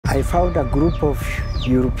I found a group of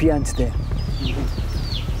Europeans there,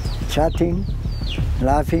 chatting,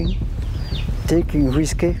 laughing, taking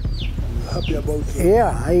whiskey. Happy about it?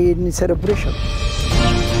 Yeah, in celebration.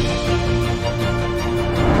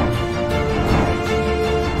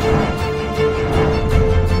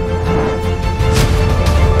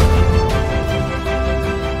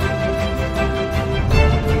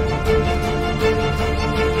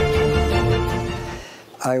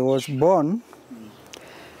 I was born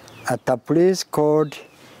at a place called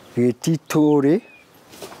Egerton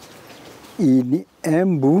in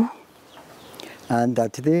Embu, and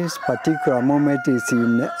at this particular moment is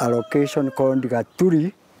in a location called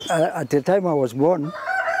Gaturi. At the time I was born,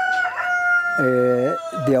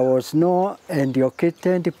 there was no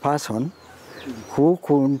educated person who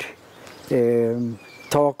could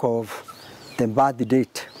talk of the birth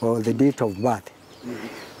date or the date of birth.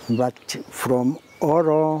 But from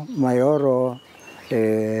my oral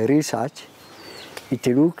research, it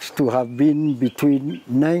looks to have been between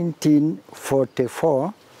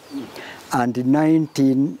 1944 and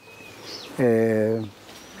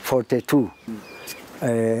 1942.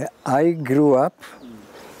 I grew up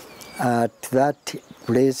at that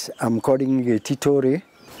place I'm calling Egerton.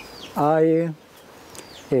 I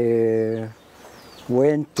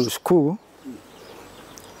went to school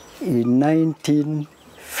in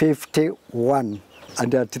 1951,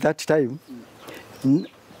 and at that time,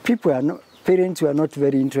 parents were not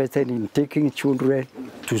very interested in taking children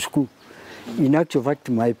to school. In actual fact,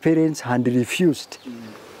 my parents had refused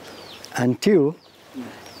until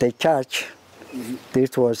the church,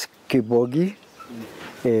 this was Kibogi,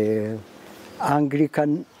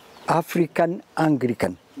 African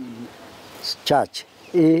Anglican Church,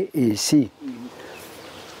 AAC.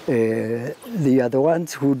 They are the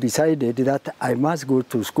ones who decided that I must go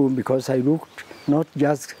to school because I looked not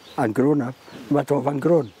just a grown-up, but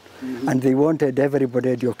overgrown. And they wanted everybody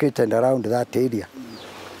educated around that area.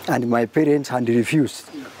 And my parents had refused.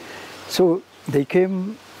 So they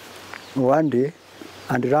came one day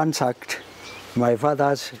and ransacked my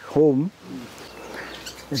father's home.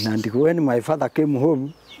 And when my father came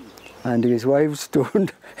home, and his wife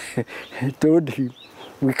told him,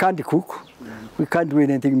 we can't cook, we can't do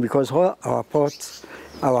anything because all our pots,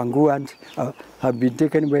 our nguans have been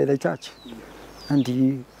taken by the church. And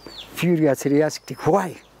he furiously asked,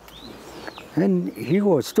 why? And he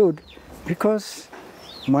was told, because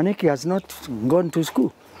Mwaniki has not gone to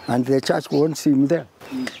school and the church wants him there.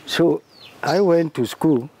 So I went to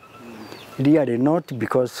school, really not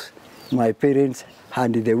because my parents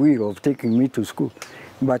had the will of taking me to school,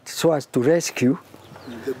 but so as to rescue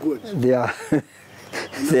their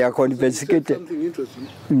confiscated. Something interesting,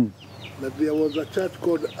 that there was a church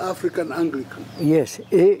called African Anglican. Yes,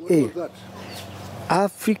 What was that?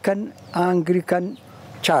 African Anglican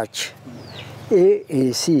Church,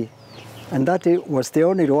 AAC, and that was the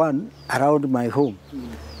only one around my home.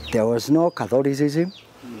 There was no Catholicism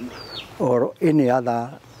or any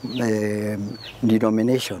other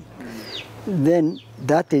denomination. Then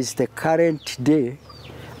that is the current day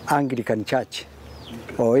Anglican Church,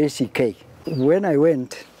 or ACK. When I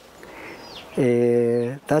went,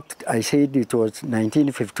 that I said it was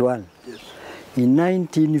 1951. Yes. In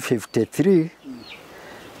 1953,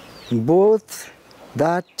 both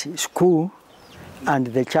that school and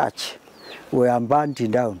the church were burnt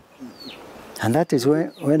down. And that is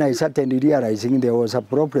when I started realizing there was a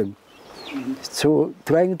problem. So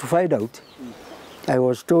trying to find out, I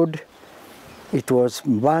was told it was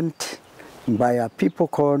burnt by a people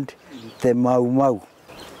called the Mau Mau.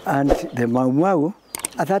 And the Mau Mau,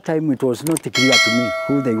 at that time it was not clear to me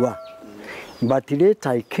who they were. But later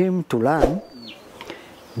I came to learn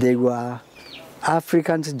they were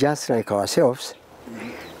Africans just like ourselves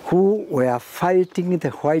who were fighting the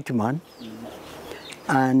white man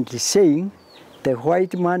and saying the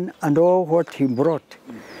white man and all what he brought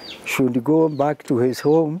should go back to his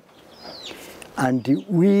home, and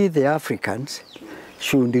we the Africans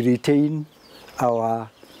should retain our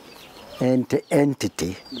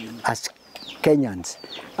entity as Kenyans.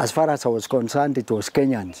 As far as I was concerned, it was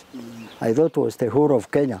Kenyans. I thought it was the whole of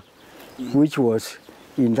Kenya, which was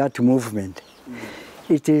in that movement.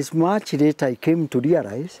 It is much later I came to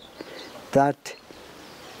realize that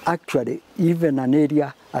actually even an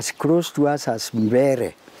area as close to us as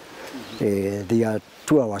Mbeere, they are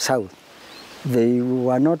to our south, they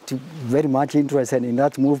were not very much interested in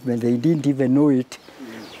that movement. They didn't even know it.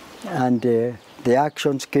 And the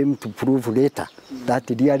actions came to prove later that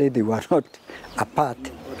really they were not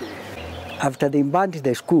apart. After they burned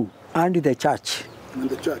the school and the church, And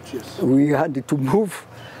the church, yes. we had to move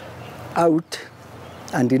out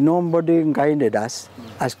and nobody guided us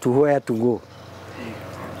as to where to go.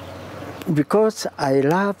 Because I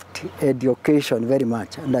loved education very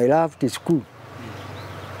much, and I loved school.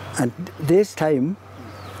 And this time,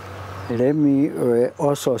 let me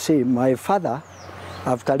also say, my father,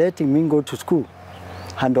 after letting me go to school,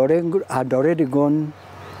 had already gone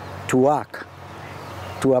to work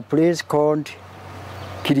to a place called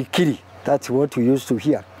Kirikiri. That's what we used to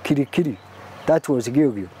hear, Kirikiri. That was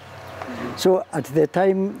Gilgil. So at the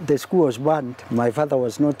time the school was banned, my father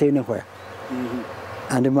was not anywhere.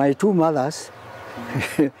 And my two mothers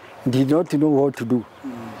did not know what to do.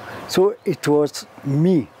 So it was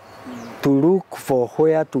me to look for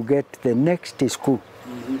where to get the next school.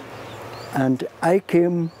 And I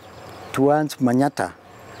came towards Manyata.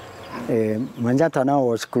 Manyata now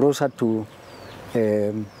was closer to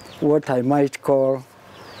what I might call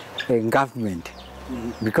government.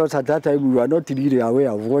 Because at that time we were not really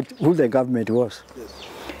aware of who the government was.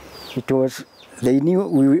 It was,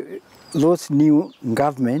 those knew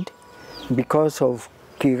government because of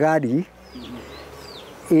Kigali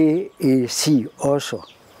AAC also.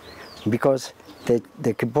 Because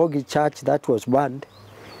the Kibogi church that was banned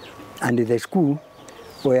and the school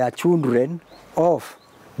were children of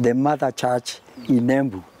the mother church in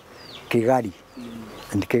Embu, Kigali.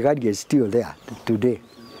 And Kigali is still there today.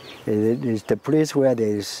 It's the place where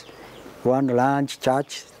there is one large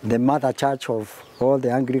church, the mother church of all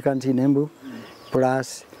the Anglicans in Embu,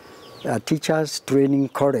 plus a teachers training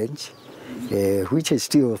college, which is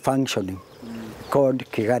still functioning, called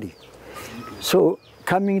Kigali. So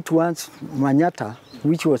coming towards Manyata,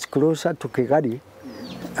 which was closer to Kigali,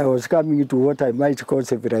 I was coming to what I might call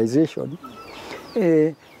civilization.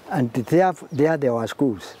 And there were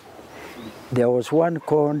schools. There was one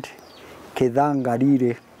called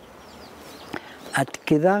Kedangarire. At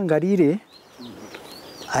Kedangarire,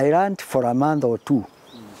 I learned for a month or two.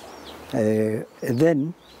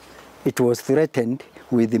 Then it was threatened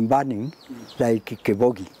with banning, like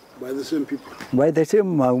Kebogi. By the same people? By the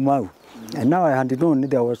same Mau Mau. And now I had known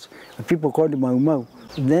there was people called Mau Mau.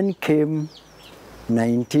 Then came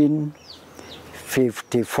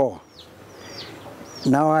 1954.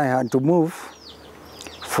 Now I had to move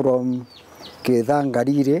from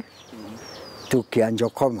Kedangarire to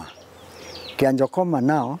Kianjokoma. Kianjokoma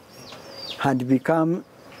now had become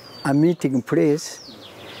a meeting place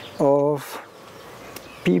of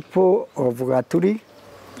people of Gaturi,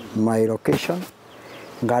 my location,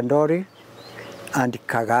 Gandori, and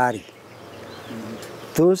Kagari.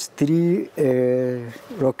 Those three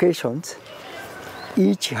locations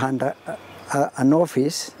each had an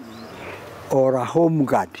office or a home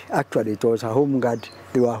guard. Actually, it was a home guard.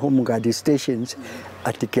 There were home guard stations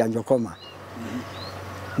at Kianjokoma.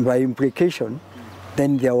 By implication,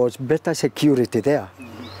 then there was better security there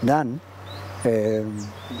than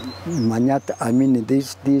Manyata. I mean,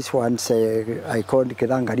 these ones I called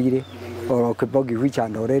Kedangarire or Okebogi, which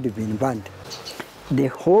had already been banned. The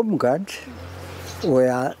home guard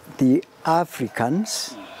were the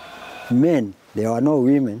Africans, men, there were no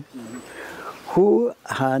women, who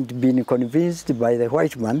had been convinced by the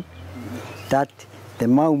white man that the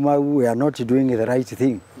Mau Mau were not doing the right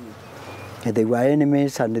thing. They were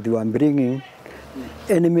enemies, and they were bringing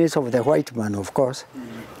enemies of the white man, of course.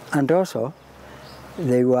 And also,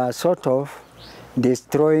 they were sort of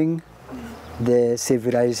destroying the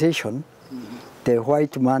civilization the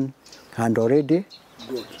white man had already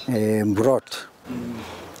brought.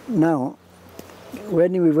 Now,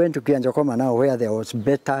 when we went to Kianjokoma now, where there was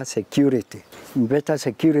better security in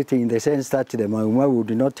the sense that the Mau Mau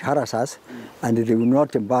would not harass us and they would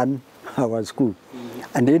not ban our school.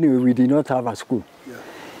 And anyway, we did not have a school.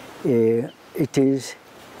 It is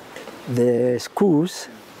the schools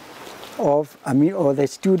of, or the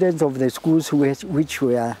students of the schools which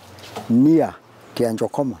were near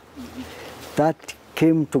Kianjokoma that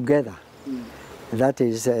came together. That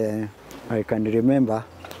is, I can remember,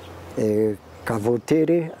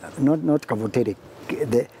 Kavotere, not Kavotere,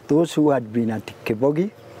 those who had been at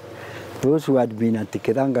Kebogi, those who had been at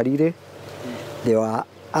Kedangarire. There were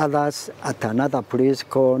others at another place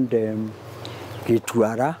called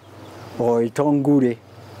Gituara or Itongure.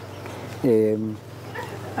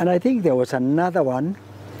 And I think there was another one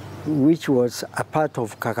which was a part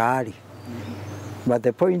of Kagari. But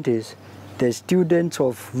the point is, the students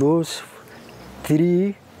of those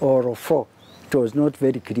 3 or 4, it was not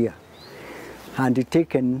very clear, had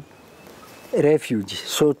taken refuge,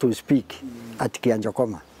 so to speak, at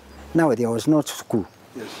Kianjokoma. Now there was not school.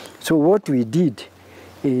 Yes. So what we did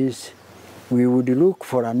is we would look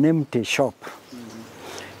for an empty shop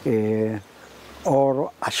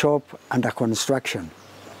or a shop under construction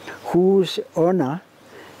whose owner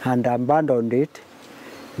and abandoned it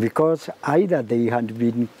because either they had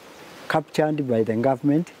been captured by the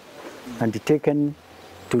government and taken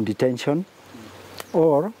to detention,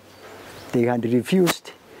 or they had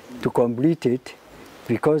refused to complete it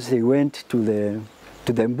because they went to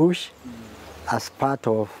the bush as part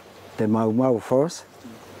of the Mau Mau force,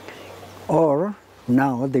 or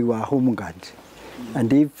now they were home guards.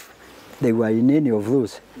 And if they were in any of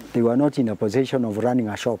those, they were not in a position of running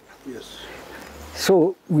a shop. Yes.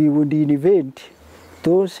 So we would invade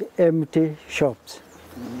those empty shops.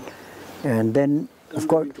 And then, of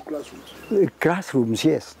course, classrooms,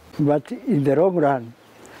 yes. But in the long run,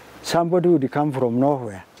 somebody would come from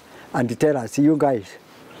nowhere and tell us, you guys,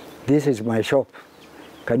 this is my shop.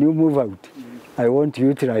 Can you move out? I want to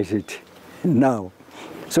utilize it now.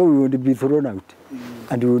 So we would be thrown out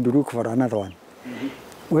and we would look for another one.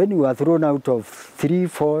 When we were thrown out of 3,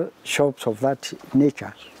 4 shops of that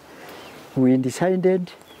nature, we decided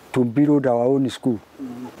to build our own school.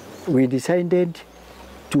 We decided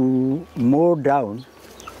to mow down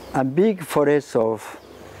a big forest of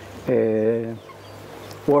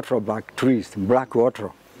waterback trees, black water.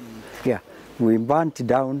 Yeah, we burnt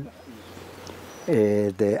down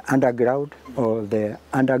the underground or the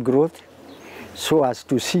undergrowth so as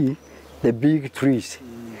to see the big trees.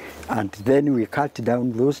 And then we cut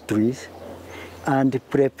down those trees and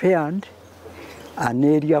prepared an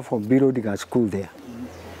area for building a school there.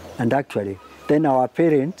 And actually, then our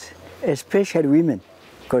parents, especially women,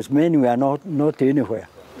 because men were not anywhere.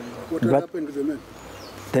 What happened to the men?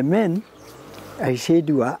 The men, I said,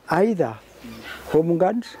 were either home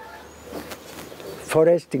guards,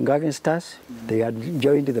 forest gangsters, they had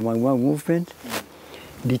joined the Mau Mau movement,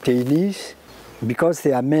 detainees, because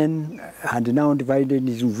their men had now divided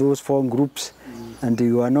into those 4 groups and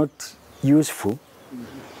they were not useful.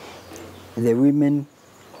 The women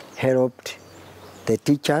helped the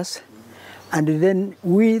teachers, and then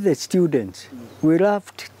we, the students, we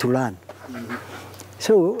loved to learn.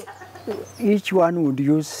 So each one would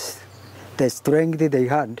use the strength they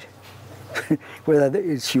had,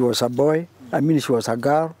 whether she was a boy, she was a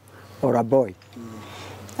girl or a boy.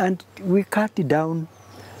 And we cut down.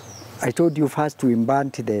 I told you first we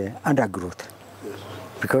burnt the undergrowth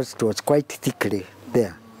because it was quite thickly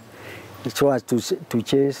there, so as to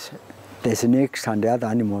chase the snakes and the other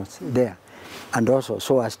animals there, and also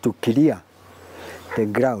so as to clear the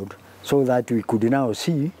ground so that we could now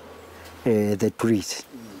see the trees,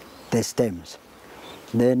 the stems.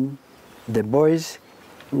 Then the boys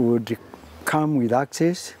would come with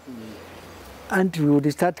axes and we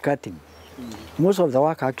would start cutting. Most of the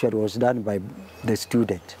work actually was done by the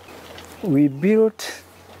students. We built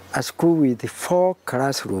a school with 4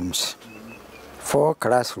 classrooms. 4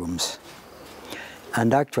 classrooms.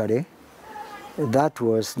 And actually, that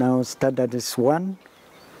was now standards 1,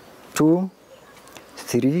 2,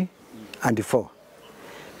 3, and 4.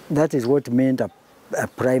 That is what meant a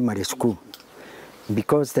primary school.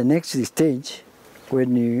 Because the next stage,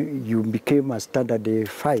 when you became a standard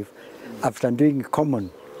 5, after doing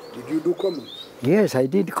common. Did you do common? Yes, I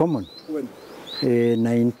did common. When?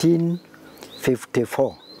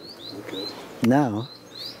 1954. Okay. Now,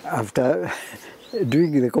 after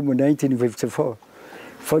doing the common 1954,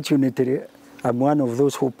 fortunately, I'm one of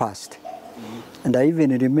those who passed. And I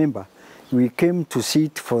even remember we came to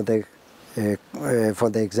sit for the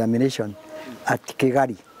examination at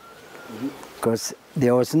Kigali, because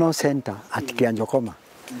there was no center at Kianjokoma,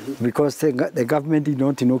 because the government did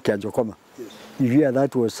not know Kianjokoma. Yes. You hear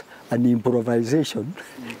that was an improvisation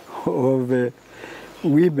of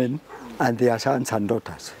women and their sons and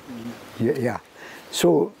daughters. Yeah.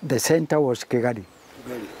 So the center was Kigali.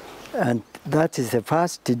 And that is the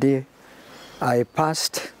first day I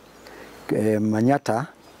passed Manyata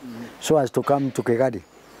so as to come to Kigali.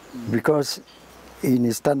 Because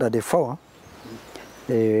in standard 4,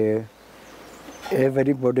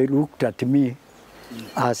 everybody looked at me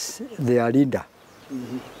as their leader.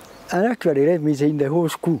 And actually, let me say, in the whole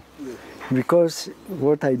school, because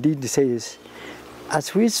what I did say is,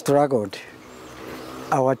 as we struggled,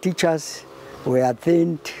 our teachers were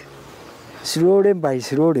trained slowly by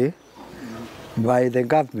the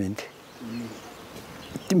government,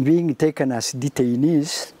 being taken as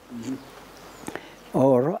detainees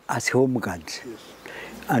or as home guards.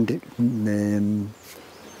 And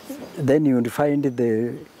then you would find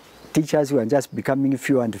the teachers were just becoming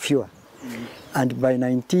fewer and fewer. And by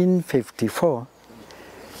 1954,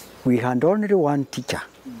 we had only 1 teacher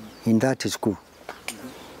in that school,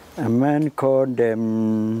 a man called,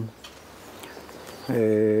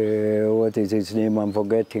 what is his name, I'm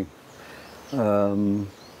forgetting.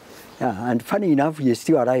 Yeah, and funny enough, he is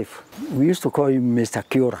still alive. We used to call him Mr.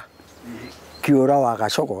 Kiora. Kiora wa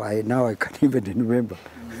Kasoko. Now I can't even remember.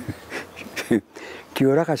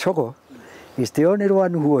 Kiora Kasoko is the only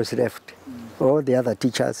one who was left. All the other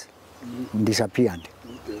teachers disappeared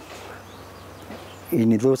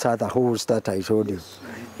in those other holes that I told you.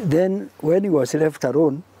 Then when he was left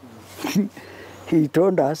alone, he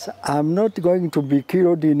told us, I'm not going to be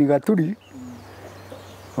killed in Gaturi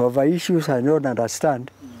over issues I don't understand.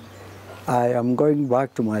 I am going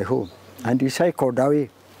back to my home. And he cycled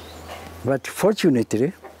away. But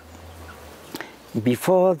fortunately,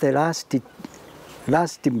 before the last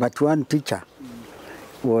but one teacher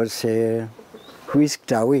was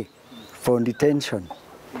whisked away for detention,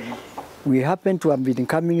 we happened to have been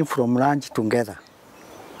coming from lunch together.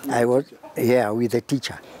 I was, with the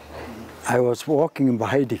teacher. I was walking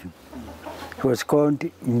behind him. He was called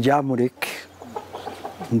Njamulik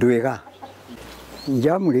Ndwega.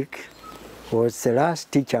 Njamulik was the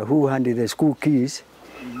last teacher who handed the school keys,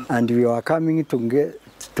 and we were coming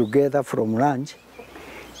together from lunch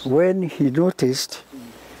when he noticed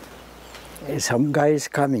some guys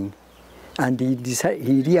coming, and he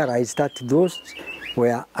realized that those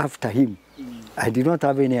were after him. I did not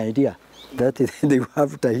have any idea that they were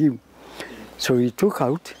after him. So he took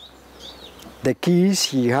out the keys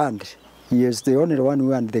he had. He is the only one who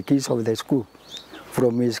had the keys of the school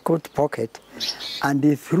from his coat pocket, and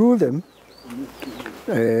he threw them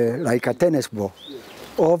like a tennis ball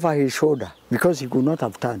over his shoulder, because he could not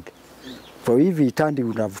have turned. For if he turned, he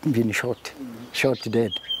would have been shot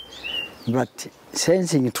dead. But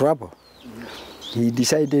sensing trouble, he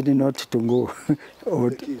decided not to go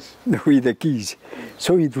with the keys.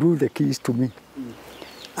 So he threw the keys to me.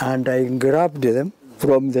 And I grabbed them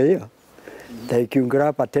from the air, like you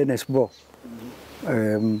grab a tennis ball.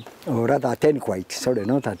 Or rather a tenquite, sorry,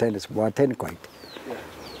 not a tennis ball, a tenquite.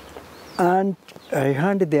 And I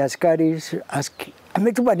handed the askaris,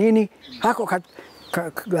 ametupa nini? Hako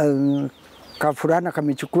kafurana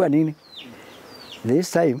kamechukua nini?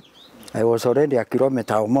 This time, I was already a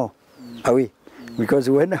kilometer or more away, because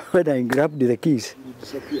when I grabbed the keys,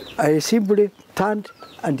 I simply turned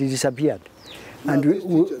and it disappeared. And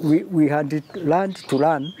we had learned to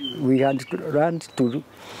run. We had learned to,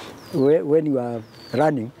 when you are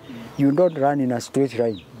running, you don't run in a straight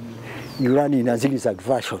line. You run in a zigzag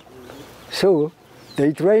fashion. So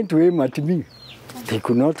they tried to aim at me. They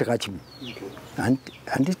could not catch me. And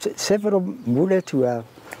several bullets were,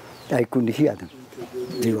 I couldn't hear them.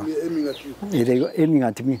 They were aiming at you. They were aiming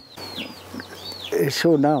at me.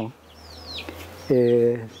 So now,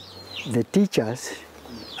 the teachers,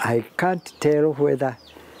 I can't tell whether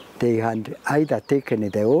they had either taken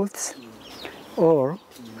the oaths or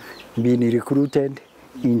been recruited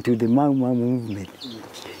into the Mau Mau movement.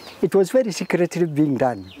 It was very secretly being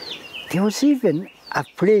done. There was even a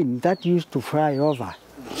plane that used to fly over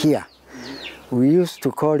here. We used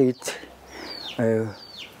to call it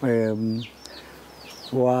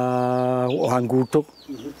Wanguto,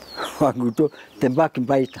 the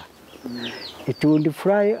backbiter. It would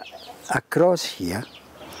fly across here,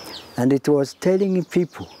 and it was telling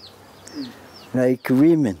people, like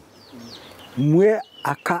women, Mwe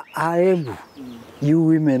aka Aembu, you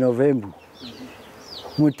women of Embu,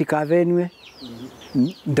 mutikavenwe,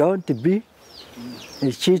 don't be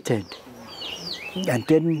cheated. And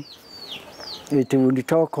then it would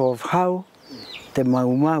talk of how the Mau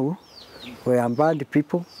Mau were bad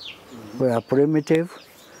people, were primitive,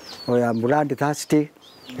 were bloodthirsty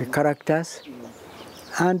characters,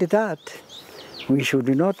 and that we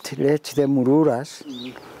should not let them rule us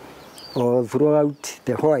or throw out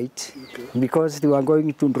the white, because they were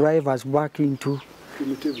going to drive us back into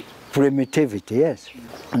primitivity, yes.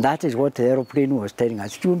 And that is what the aeroplane was telling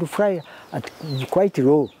us. It would fly at quite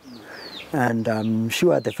low. And I'm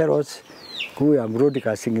sure the fellows who were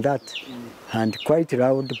broadcasting that and quite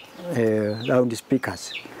loud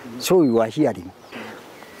speakers. So we were hearing.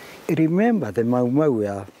 Remember, the Mau Mau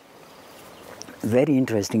were very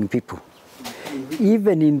interesting people.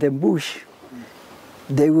 Even in the bush,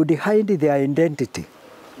 they would hide their identity.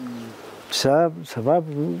 So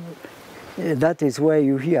that is why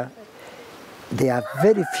you hear there are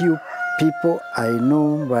very few people I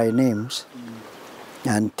know by names,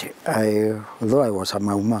 and although I was a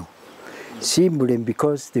Mau Mau, simply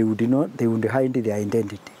because they would hide their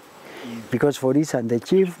identity. Because for instance, the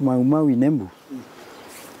chief Mau Mau in Embu,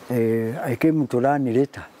 I came to learn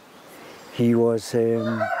later, he was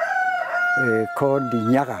called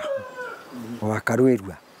Nyaga or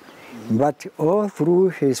Kairu. But all through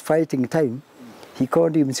his fighting time, he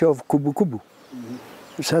called himself Kubu Kubu.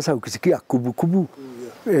 Sasa ukisikia Kubu Kubu,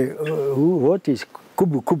 what is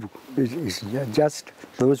Kubu Kubu. It's just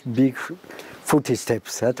those big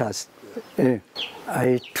footsteps that has.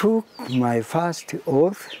 I took my first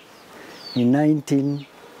oath in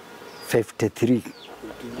 1953,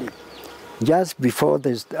 just before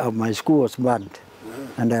this, my school was burned,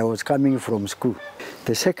 and I was coming from school.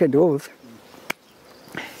 The second oath,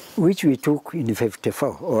 which we took in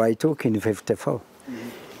 54, or I took in 54,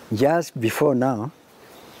 just before now,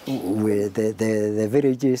 with the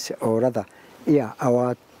villages, or rather, yeah,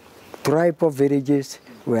 our tribe of villages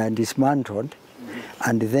were dismantled,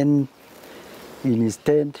 and then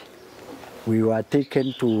instead we were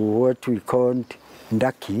taken to what we called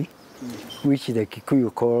Ndaki, which the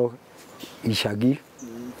Kikuyu call Ishagi,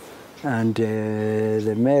 and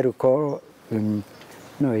the Meru call,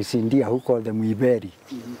 no, it's India who call them Mbeere.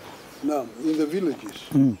 Now, in the villages,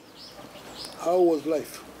 how was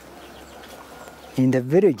life? In the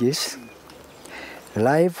villages,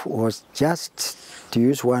 life was just, to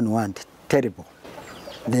use one word, terrible.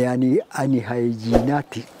 The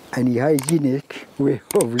unhygienic way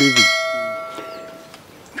of living.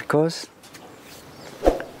 Because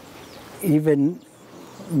even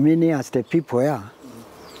many as the people are,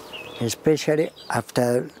 especially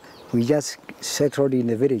after we just settled in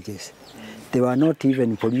the villages, there were not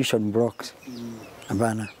even pollution blocks.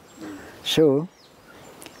 So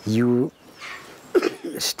you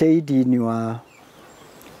stayed in your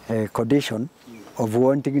condition of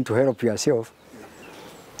wanting to help yourself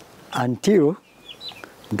until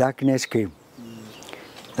darkness came.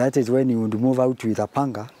 That is when you would move out with a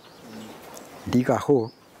panga, dig a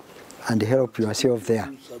hole, and help yourself there.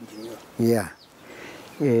 Yeah.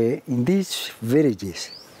 In these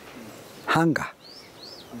villages, hunger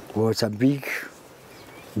was a big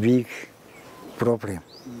problem.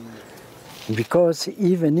 Because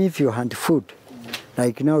even if you had food,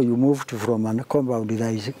 like now you moved from a compound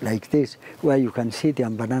that is like this, where you can see the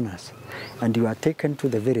bananas, and you are taken to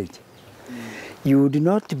the village, you would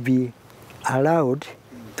not be allowed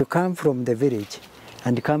to come from the village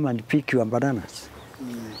and come and pick your bananas.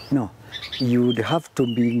 No, you would have to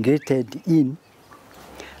be gated in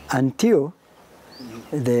until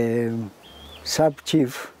the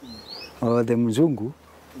sub-chief or the Mzungu,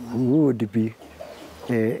 who would be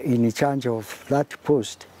in charge of that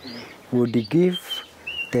post, would give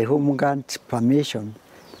the home guard permission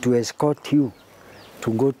to escort you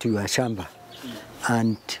to go to your shamba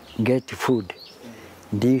and get food.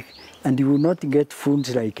 And you will not get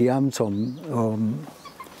foods like yams or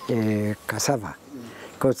cassava,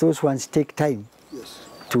 because those ones take time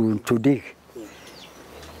to dig.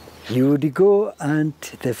 You would go and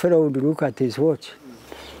the fellow would look at his watch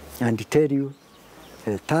and tell you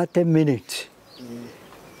 30 minutes.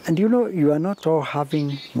 And you know, you are not all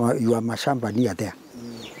having your mashamba near there.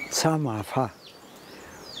 Some are far.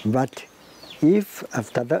 But if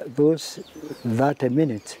after those 30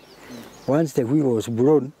 minutes, once the wheel was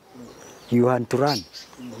blown, you had to run.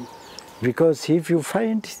 Because if you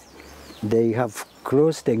find they have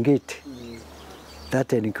closed the gate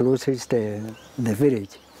that encloses the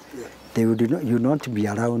village, they would not be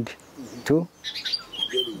around too.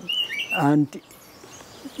 And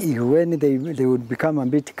when they would become a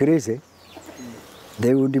bit crazy,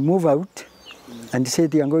 they would move out and say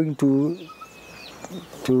they are going to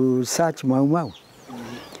search Mau Mau.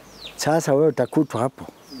 Sasa wewe utakutwa hapo.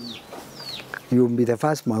 You will be the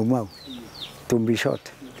first Mau Mau to be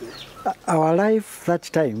shot. Our life that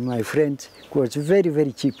time, my friends, was very,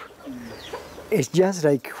 very cheap. It's just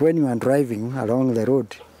like when you are driving along the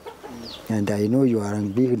road, and I know you are a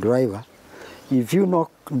big driver, if you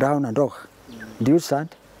knock down a dog, do you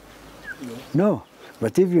stand? No.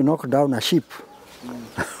 But if you knock down a sheep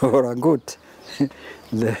or a goat,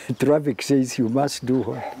 the traffic says you must do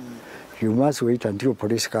what? You must wait until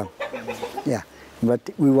police come. Yeah. But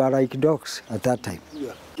we were like dogs at that time.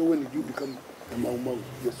 Yeah. So when did you become a Mau Mau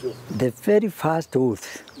yourself? The very first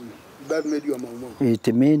oath. That made you a Mau Mau?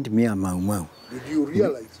 It made me a Mau Mau. Did you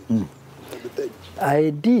realize it at the time?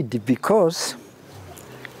 I did, because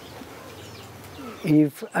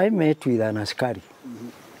if I met with an Askari,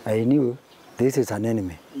 I knew this is an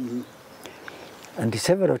enemy. And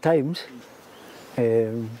several times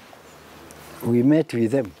we met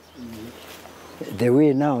with them. The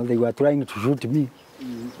way now they were trying to shoot me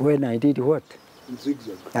when I did what?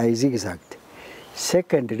 Zigzag. I zigzagged.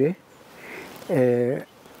 Secondly,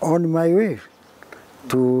 on my way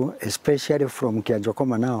to, especially from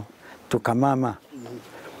Kianjokoma now, to Kamama,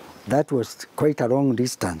 that was quite a long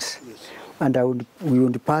distance. And we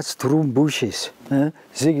would pass through bushes,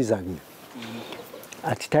 zigzagging.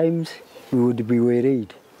 At times, we would be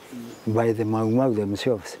waylaid by the Mau Mau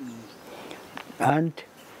themselves. And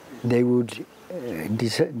they would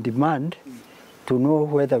demand to know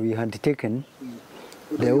whether we had taken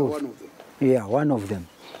the oath. One of them. Yeah, one of them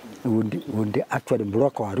would actually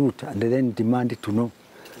block our route and then demand to know.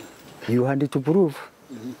 You had to prove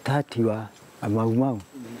that you are a Mau Mau.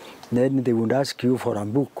 Then they would ask you for a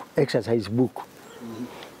book, exercise book.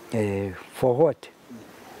 For what?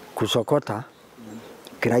 Kusokota,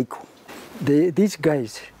 Kiraiku. These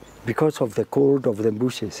guys, because of the cold of the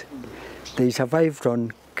bushes, they survived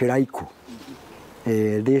on Kiraiku,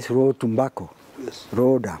 this raw tobacco,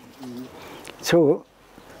 roda. So,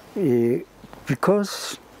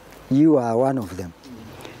 because you are one of them,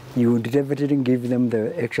 you would definitely give them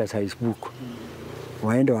the exercise book.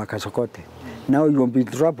 Waende wakasokote. Now you will be in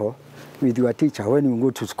trouble with your teacher when you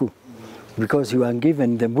go to school, because you are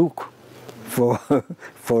given the book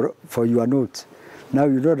for your notes. Now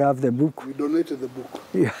you don't have the book. You donated the book.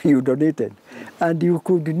 Yeah, you donated. And you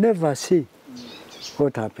could never see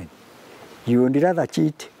what happened. You would rather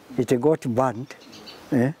cheat, it got burned,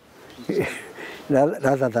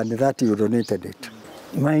 rather than that you donated it.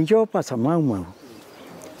 My job as a Mau Mau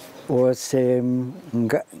was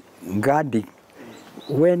guarding.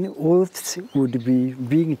 When oaths would be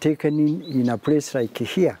being taken in a place like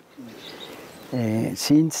here,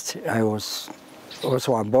 since I was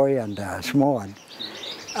also a boy and a small one,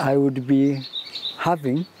 I would be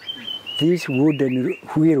having these wooden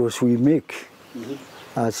wheels we make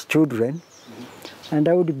as children, and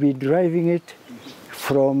I would be driving it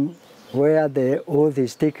from where the oath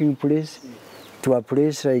is taking place to a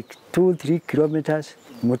place like 2-3 kilometers,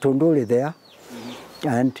 Motondole there,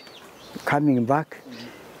 and coming back.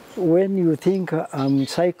 When you think I'm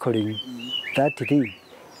cycling that thing,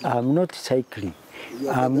 I'm not cycling.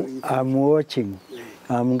 I'm watching.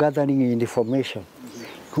 I'm gathering information.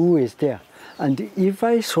 Who is there? And if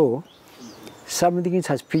I saw something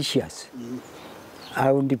suspicious,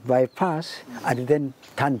 I would bypass and then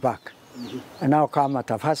turn back. And now come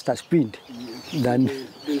at a faster speed than...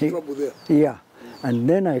 There's trouble there. Yeah. And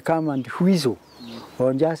then I come and whistle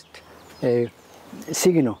or just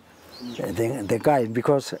signal the guy,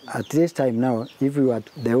 because at this time now, if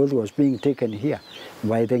the oath was being taken here,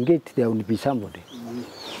 by the gate there would be somebody.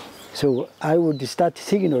 So I would start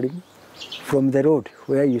signaling from the road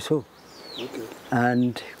where you saw. Okay.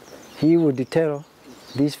 And he would tell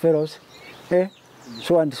these fellows,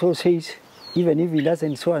 so and so says, even if he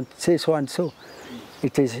doesn't say so and so,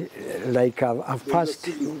 it is like I've passed.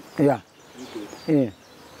 Yeah. Okay. Yeah.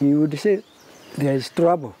 He would say, there is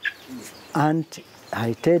trouble. And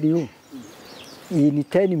I tell you, in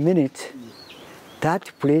 10 minutes, that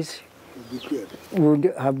place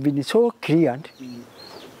would have been so cleared,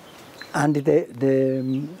 and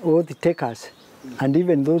the oath takers, and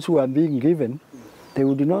even those who are being given, they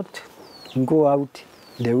would not go out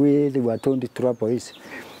the way they were told the trouble is.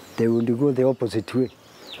 They would go the opposite way.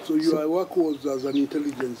 So your work was as an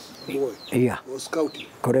intelligence boy? Yeah. Or scouting?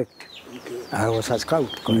 Correct. Okay. I was a scout.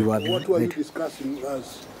 What were you discussing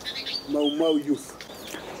as Mau Mau youth?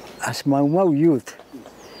 As Mau Mau youth,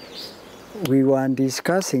 we were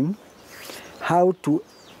discussing how to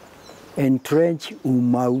entrench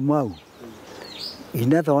Mau Mau.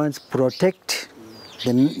 In other words, protect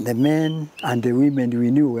the men and the women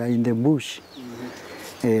we knew were in the bush,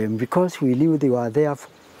 because we knew they were there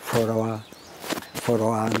for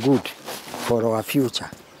our good, for our future.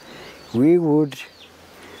 We would,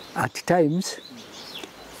 at times,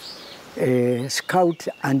 scout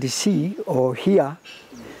and see or hear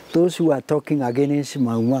those who are talking against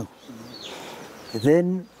Mau Mau.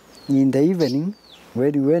 Then, in the evening,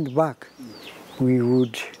 when we went back, we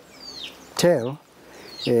would tell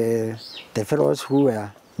the fellows who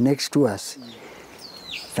were next to us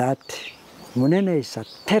that Munene is a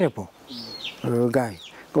terrible guy,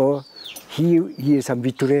 or he is a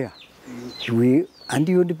betrayer. And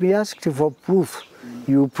you would be asked for proof.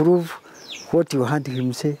 You prove what you heard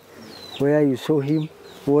him say, where you saw him,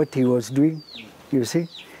 what he was doing, you see.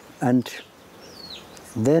 And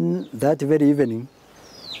then that very evening,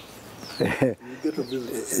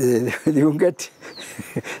 you get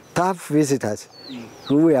tough visitors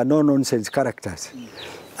who are no-nonsense characters,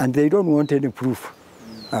 and they don't want any proof.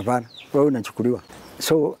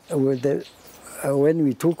 So when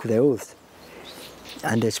we took the oath,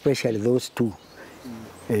 and especially those two,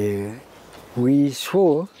 we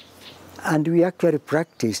swore, and we actually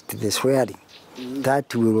practiced the swearing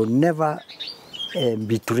that we will never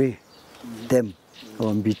betray them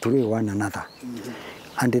or betray one another.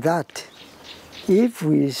 And that if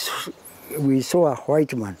we saw a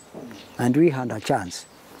white man and we had a chance,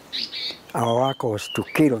 our work was to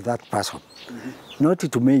kill that person, not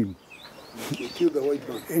to maim. To kill the white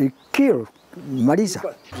man? Kill maliza.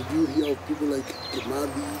 Did you hear of people like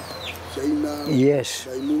Kimathi, China? Yes.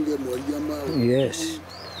 Kaimunge, Mwaliama? Yes.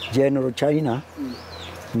 General China,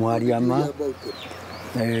 Mwaliama,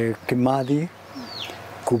 Kimathi,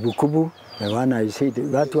 Kubu Kubu, the one I said,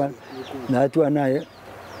 that one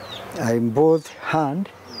I both hand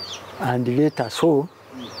and later saw,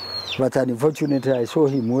 but unfortunately I saw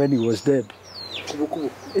him when he was dead. Kubu Kubu?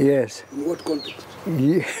 Yes. In what context?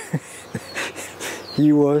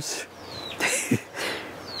 He was,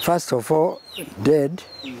 first of all, dead,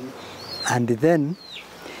 and then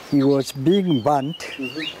he was being burnt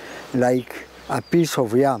like a piece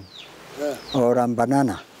of yam or a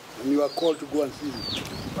banana. And you were called to go and see him?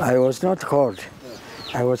 I was not called.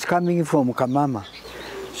 I was coming from Kamama.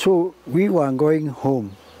 So we were going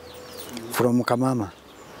home from Kamama.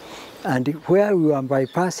 And where we were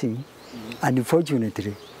bypassing,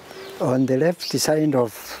 unfortunately, on the left side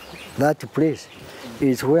of that place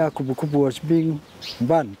is where Kubu Kubu was being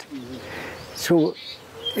burnt. So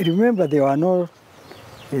remember, there were no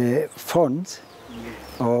phones,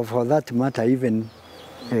 or for that matter, even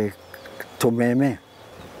tomeme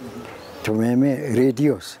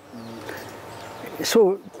radios.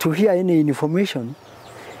 So to hear any information,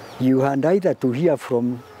 you had either to hear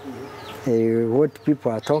from what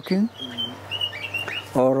people are talking,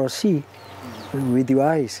 or see with your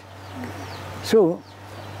eyes. So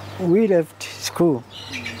we left school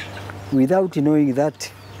without knowing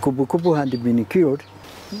that Kubu Kubu had been killed.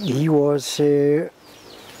 He was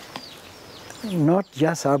not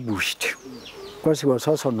just ambushed, because he was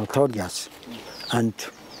also notorious, and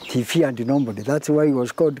he feared nobody. That's why he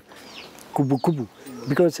was called Kubu Kubu,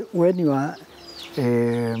 because when you are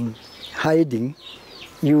hiding,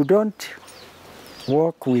 you don't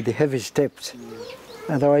walk with heavy steps,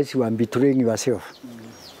 otherwise you are betraying yourself.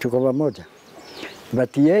 Tuko moja.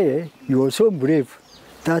 But yeye, he was so brave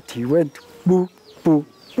that he went boo, boo,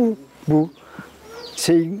 boo, boo,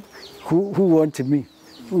 saying, who wants me?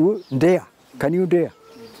 Dare, can you dare?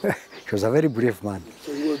 He was a very brave man.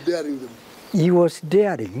 So he was daring them? He was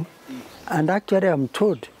daring, and actually I'm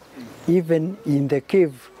told, even in the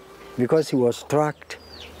cave, because he was tracked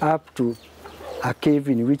up to a cave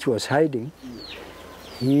in which he was hiding,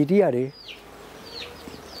 he really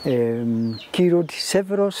killed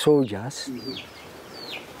several soldiers,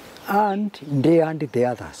 and they and the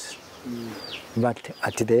others. But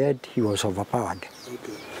at the end, he was overpowered.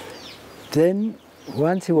 Okay. Then,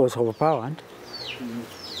 once he was overpowered,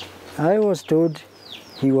 I was told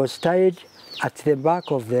he was tied at the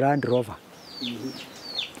back of the Land Rover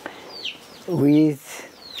with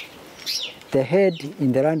the head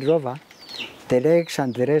in the Land Rover, the legs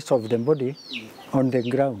and the rest of the body on the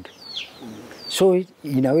ground. So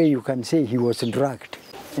in a way you can say he was dragged,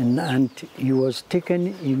 and he was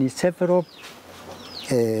taken in several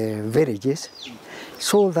villages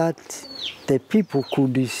so that the people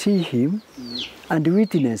could see him and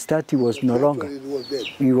witness that he was no longer.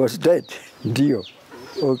 He was dead, Dio.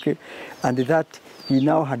 Okay, and that he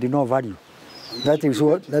now had no value. That is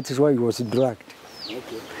why he was dragged.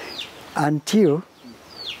 Okay. Until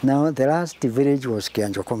now, the last village was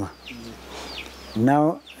Kianjokoma.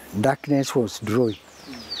 Now darkness was drawing.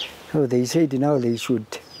 So they said now they should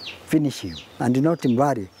finish him and not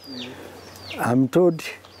bury. I'm told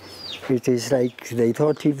it is like they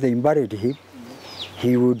thought if they buried him,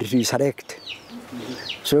 he would resurrect.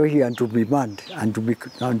 So he had to be burned and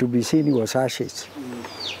to be seen was ashes.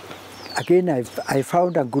 Again, I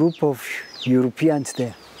found a group of Europeans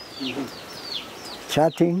there,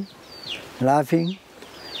 chatting, laughing,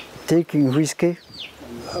 taking whiskey.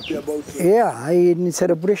 Happy about it? Yeah, in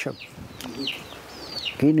celebration.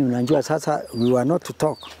 Lakini unajua sasa we were not to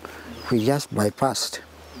talk, we just bypassed.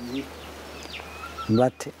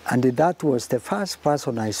 And that was the first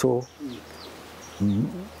person I saw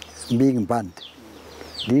being burned.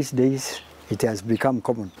 These days it has become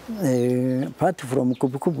common. Apart from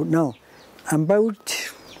Kubu Kubu, now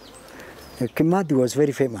about Kimathi was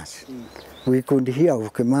very famous. We could hear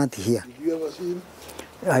of Kimathi here. Did you ever see him?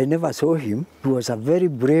 I never saw him. He was a very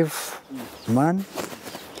brave man,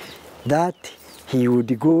 that he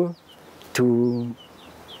would go to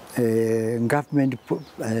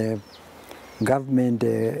government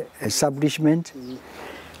establishment,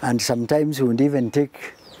 and sometimes he would even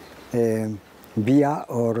take beer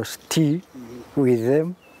or tea with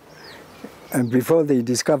them. And before they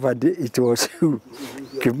discovered it was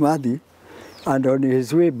Kimathi, and on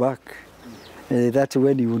his way back, that's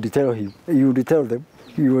when he would tell them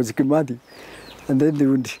he was Kimathi. And then they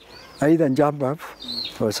would either jump up,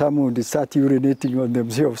 or some would start urinating on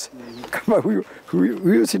themselves. Kama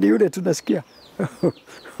huyu si ni yule tunasikia.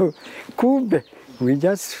 Kumbe We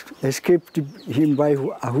just escaped him by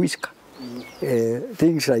a whisker,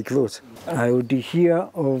 things like those. I would hear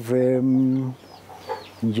of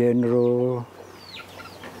General,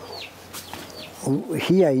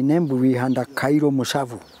 here in Embu we had a Kairu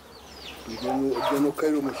Muchavu. General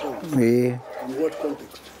Kairu Muchavu? In what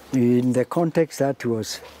context? In the context that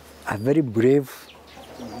was a very brave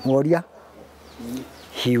warrior.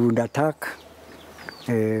 He would attack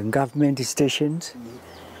government stations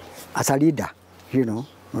as a leader, you know,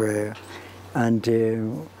 and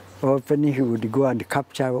often he would go and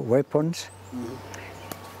capture weapons.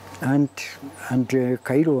 And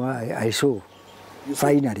Kairu I saw,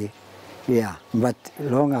 finally, yeah, but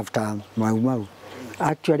long after Mau Mau.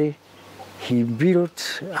 Actually, he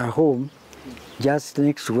built a home just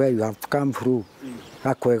next to where you have come through,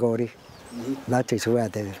 Catergories. That is where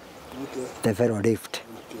the fellow lived.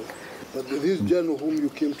 Okay. But this general whom you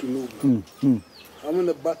came to know, how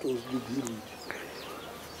many battles did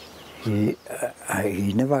he lead?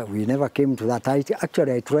 We never came to that.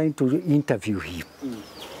 Actually, I tried to interview him.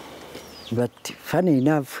 But funny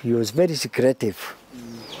enough, he was very secretive.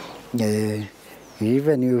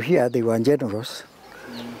 Even you hear they were generous.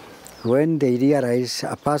 When they realize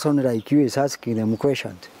a person like you is asking them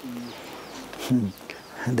questions,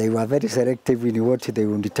 they were very selective in what they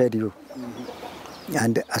would tell you.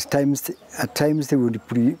 And at times they would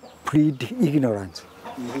plead ignorance.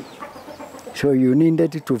 So you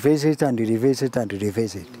needed to visit and revisit and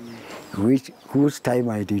revisit, whose time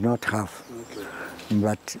I did not have.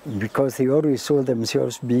 But because they always saw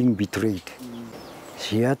themselves being betrayed.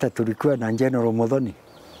 Kenyatta tulikuwa na General Modoni,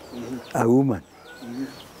 a woman,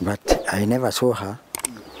 but I never saw her.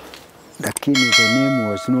 Lakini the name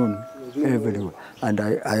was known everywhere, and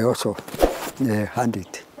I also had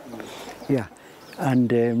it. Yeah, and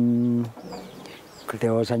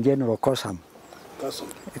there was a General Kassam.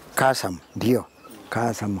 Kassam, ndio.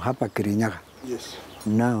 Kassam hapa Kirinyaga. Yes.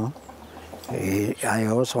 Now, I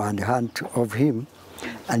also had a hand of him,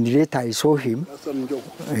 and later I saw him,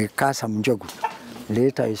 Kassam Njogu.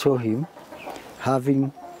 Later I saw him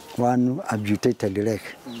having one amputated leg.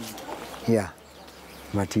 Yeah,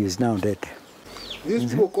 but he is now dead.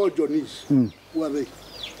 These people called Johnnies, who are they?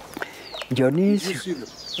 Johnnies, Did you see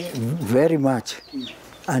them? very much,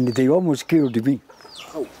 and they almost killed me.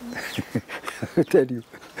 How? I tell you.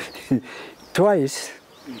 Twice,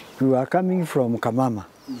 we were coming from Kamama,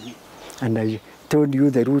 and I told you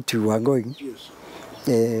the route we were going,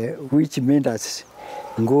 which made us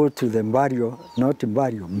go to the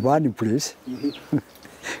Mbani place.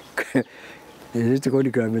 Is it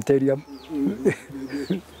called crematorium?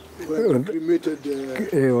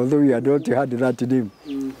 Although we had not had that name.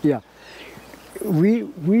 Yeah. We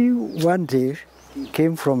one day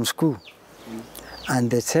came from school, and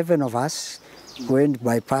the 7 of us went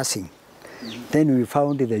by passing. Then we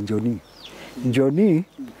found the Johnny. Johnny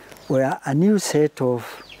were a new set of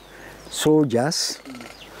soldiers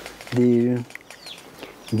the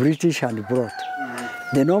British had brought.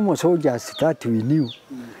 The normal soldiers that we knew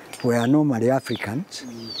were normally Africans,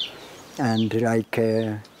 and like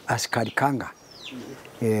Askari Kanga,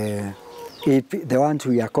 the ones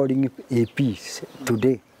we are calling APs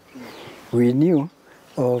today. We knew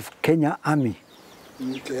of Kenya Army,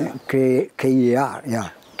 KER, yeah,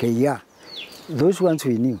 KER. Those ones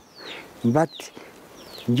we knew. But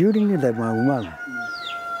during the Mau Mau,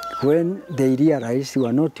 when they realized we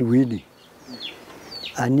were not winning,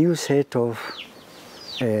 a new set of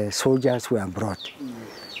soldiers were brought.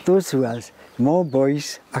 Those were more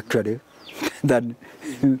boys, actually, than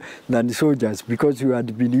soldiers, because we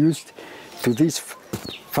had been used to this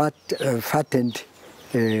fattened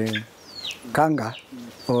kanga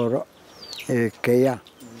or kea.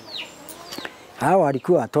 Hawa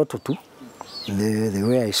walikuwa watoto tu, the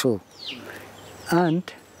way I saw. And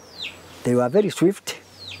they were very swift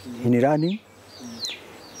in running.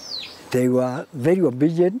 They were very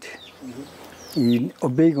obedient in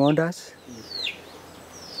obeying orders.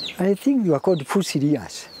 I think they were called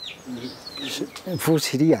Fusilias.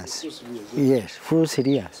 Fusilias. Yes,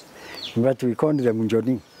 Fusilias. But we called them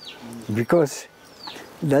Johnny because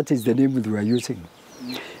that is the name they were using.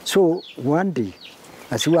 So one day,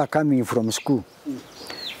 as we were coming from school,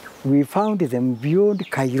 we found them beyond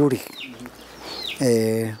Kairu.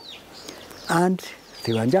 And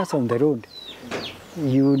they were just on the road.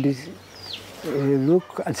 You would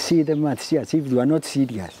look and see them and see as if they were not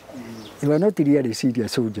serious. They were not really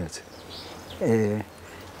serious soldiers.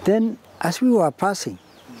 Then, as we were passing,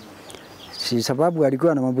 si sababu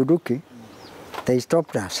walikuwa na mabunduki, they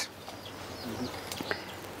stopped us.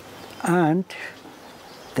 And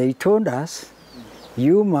they told us,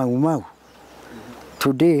 you Mau Mau,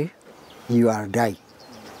 today you are Ndai.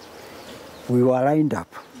 We were lined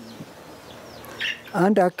up.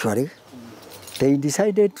 And actually, they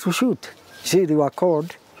decided to shoot. See, they were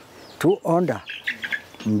called to honor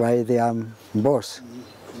by their boss.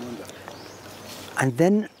 And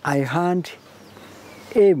then I had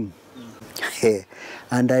aim.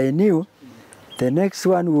 And I knew the next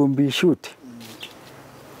one will be shoot.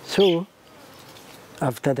 So,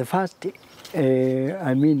 after the first,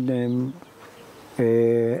 aim,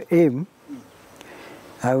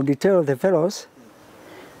 I would tell the fellows,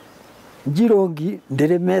 Jirongi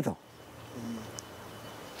Deremedo.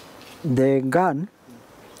 The gun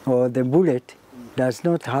or the bullet does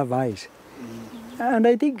not have eyes. And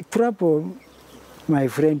I think trouble, my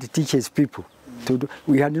friend, teaches people to do.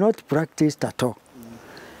 We had not practiced at all.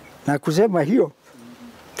 Na kusema hiyo,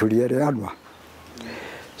 tulielewanwa.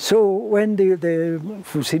 So when the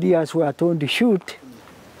Fusiliers were told to shoot,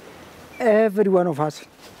 every one of us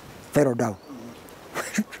fell down.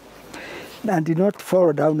 And did not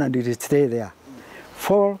fall down and did stay there.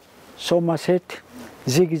 Fall, somerset,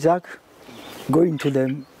 zigzag, go into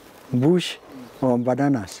the bush on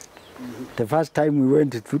bananas. The first time we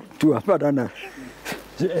went to a banana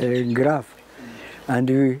graph,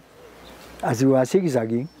 and as we were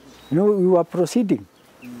zigzagging, we were proceeding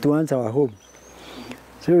towards our home.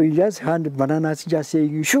 So we just had bananas just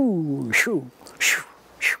saying, shoo, shoo, shoo,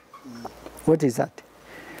 shoo. What is that?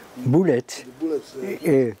 Bullets. The bullets,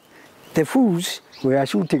 the fools were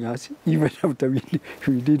shooting us even after we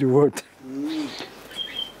did what?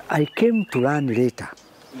 I came to learn later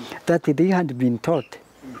that they had been taught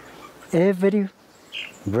every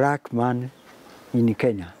black man in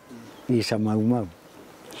Kenya is a Mau.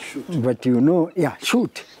 But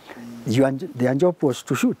shoot. Their job was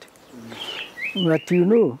to shoot. But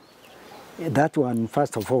that one,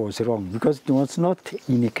 first of all, was wrong because it was not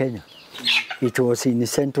in Kenya. It was in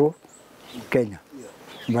central Kenya.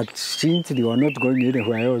 But since they were not going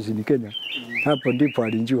anywhere else in Kenya, hapo ndipo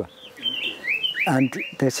alinjua. And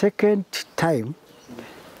the second time,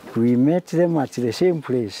 we met them at the same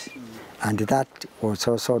place, and that was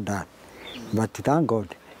also done. But thank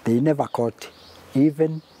God, they never caught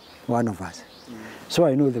even one of us. So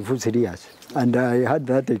I know the Fusiliers, and I had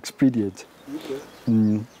that experience. Okay.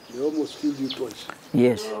 They almost killed you twice.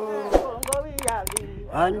 Yes.